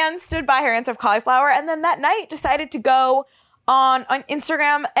Hannah Ann stood by her answer of cauliflower, and then that night decided to go on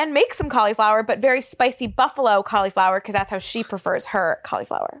Instagram and make some cauliflower, but very spicy buffalo cauliflower, because that's how she prefers her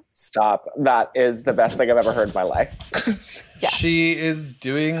cauliflower. Stop. That is the best thing I've ever heard in my life. Yeah. She is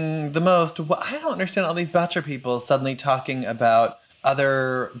doing the most. I don't understand all these Bachelor people suddenly talking about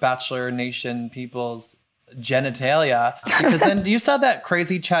other Bachelor Nation people's genitalia. Because then you saw that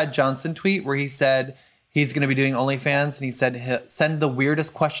crazy Chad Johnson tweet where he said he's going to be doing OnlyFans, and he said, send the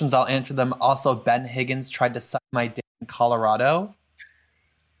weirdest questions, I'll answer them. Also, Ben Higgins tried to suck my dick in Colorado.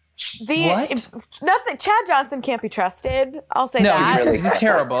 What? Nothing. Chad Johnson can't be trusted. I'll say that. No, he's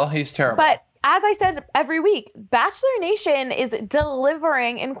terrible. He's terrible. But as I said every week, Bachelor Nation is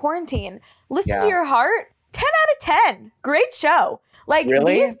delivering in quarantine. Listen to your heart. 10 out of 10. Great show. Like,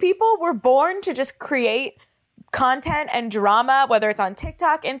 these people were born to just create content and drama, whether it's on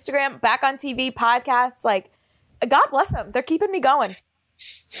TikTok, Instagram, back on TV, podcasts. Like, God bless them. They're keeping me going.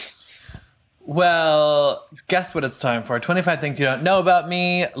 Well, guess what it's time for? 25 Things You Don't Know About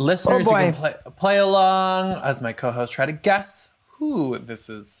Me. Listeners, you can play along as my co-host try to guess who this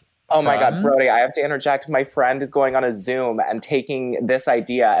is. Oh my God, Brody, I have to interject. My friend is going on a Zoom and taking this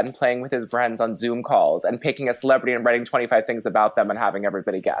idea and playing with his friends on Zoom calls and picking a celebrity and writing 25 things about them and having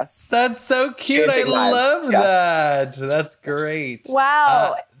everybody guess. That's so cute. I love that. That's great.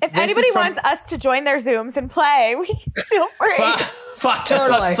 Wow. If anybody wants us to join their Zooms and play, we feel free. Find us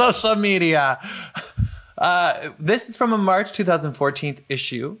on social media. This is from a March 2014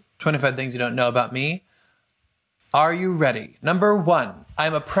 issue, 25 Things You Don't Know About Me. Are you ready? Number 1,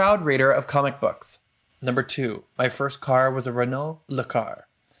 I'm a proud reader of comic books. Number 2, my first car was a Renault Le Car.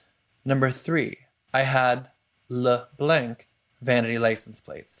 Number 3, I had Le Blanc vanity license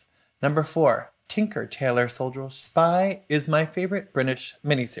plates. Number 4, Tinker Tailor Soldier Spy is my favorite British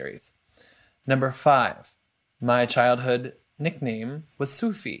miniseries. Number 5, my childhood nickname was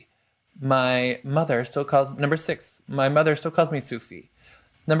Sufi. Number 6, my mother still calls me Sufi.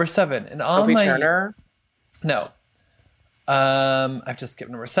 Number 7, in all Sophie my Turner? No. I've just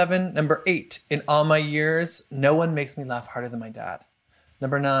skipped number 7. Number 8, in all my years, no one makes me laugh harder than my dad.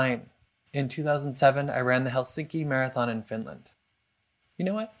 Number 9, in 2007, I ran the Helsinki Marathon in Finland. You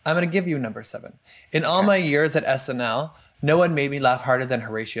know what? I'm going to give you number 7. In all my years at SNL, no one made me laugh harder than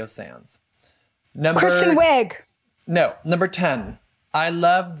Horatio Sands. Christian Wiig. No. Number 10, I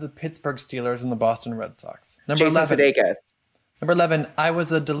love the Pittsburgh Steelers and the Boston Red Sox. Number Jason 11. Sudeikis. Number 11, I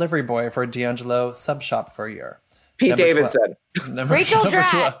was a delivery boy for D'Angelo sub shop for a year. Pete Davidson. Rachel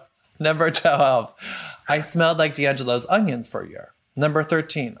Dratch. Number 12, I smelled like D'Angelo's onions for a year. Number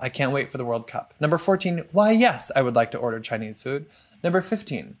 13, I can't wait for the World Cup. Number 14, why yes, I would like to order Chinese food. Number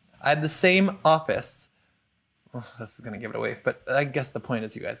 15, I had the same office. Oh, this is going to give it away, but I guess the point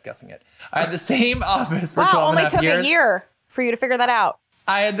is you guys guessing it. I had the same office for 12 and a half years. Wow, only took a year for you to figure that out.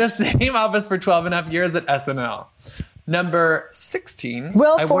 I had the same office for 12 and a half years at SNL. Number 16.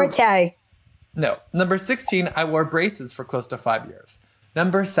 Will Forte. Number 16, I wore braces for close to 5 years.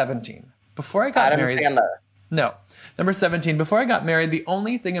 Number 17, before I got Adam married. Sandler. No. Number 17, before I got married, the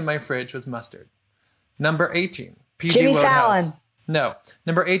only thing in my fridge was mustard. Number 18, PG Jimmy Wodehouse. Fallon. No.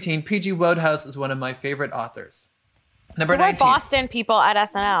 Number 18, PG Wodehouse is one of my favorite authors. Number Who are 19. Boston people at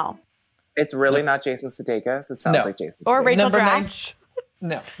SNL? It's really not Jason Sudeikis. It sounds like Jason. Or Rachel Number Dratch.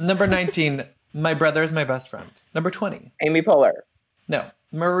 No. Number 19, my brother is my best friend. Number 20. Amy Poehler. No.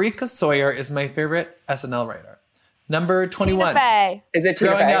 Marika Sawyer is my favorite SNL writer. Number 21. Tina Fey. Is it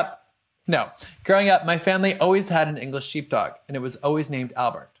Tina Growing Fey? up, no. Growing up, my family always had an English sheepdog, and it was always named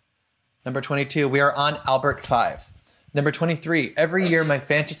Albert. Number 22, we are on Albert 5. Number 23, every year my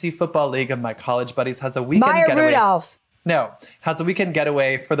fantasy football league of my college buddies has a weekend Maya getaway. Rudolph. No, has a weekend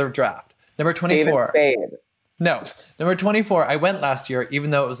getaway for the draft. Number 24. David Spade. No. Number 24, I went last year,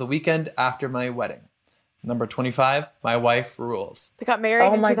 even though it was the weekend after my wedding. Number 25, my wife rules. They got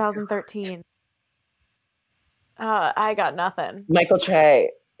married in 2013. I got nothing. Michael Che.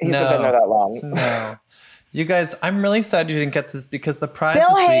 He's been there that long. No. You guys, I'm really sad you didn't get this because the prize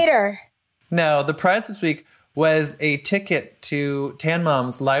Bill this week... Hader. No, the prize this week was a ticket to Tan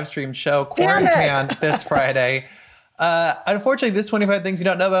Mom's live stream show, Damn it. Quarantined, this Friday. Unfortunately, this 25 Things You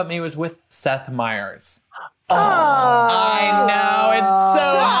Don't Know About Me was with Seth Meyers. Oh. I know, it's so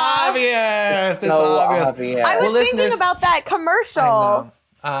obvious. It's So obvious. obvious. I was Well, thinking listeners- about that commercial.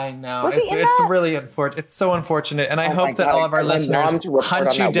 I know. Was he It's in that? really unfortunate. It's so unfortunate. And I Oh my hope that God, all of our I want my mom listeners to report hunt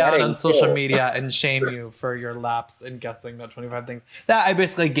on you that down wedding, on social too. media and shame you for your lapse in guessing that 25 things. That I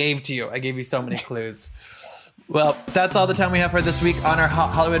basically gave to you. I gave you so many clues. Well, that's all the time we have for this week on our Hot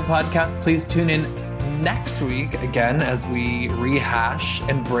Hollywood podcast. Please tune in next week again as we rehash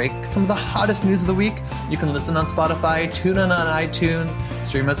and break some of the hottest news of the week. You can listen on Spotify, tune in on iTunes,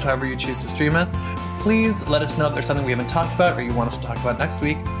 stream us however you choose to stream us. Please let us know if there's something we haven't talked about or you want us to talk about next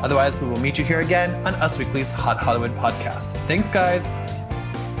week. Otherwise, we will meet you here again on Us Weekly's Hot Hollywood podcast. Thanks, guys.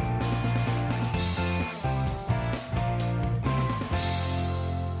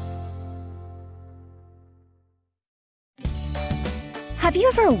 Have you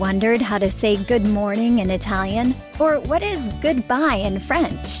ever wondered how to say good morning in Italian? Or what is goodbye in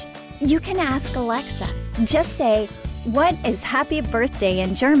French? You can ask Alexa. Just say, what is happy birthday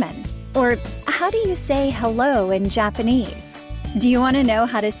in German? Or how do you say hello in Japanese? Do you want to know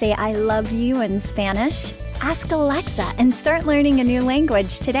how to say I love you in Spanish? Ask Alexa and start learning a new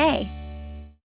language today.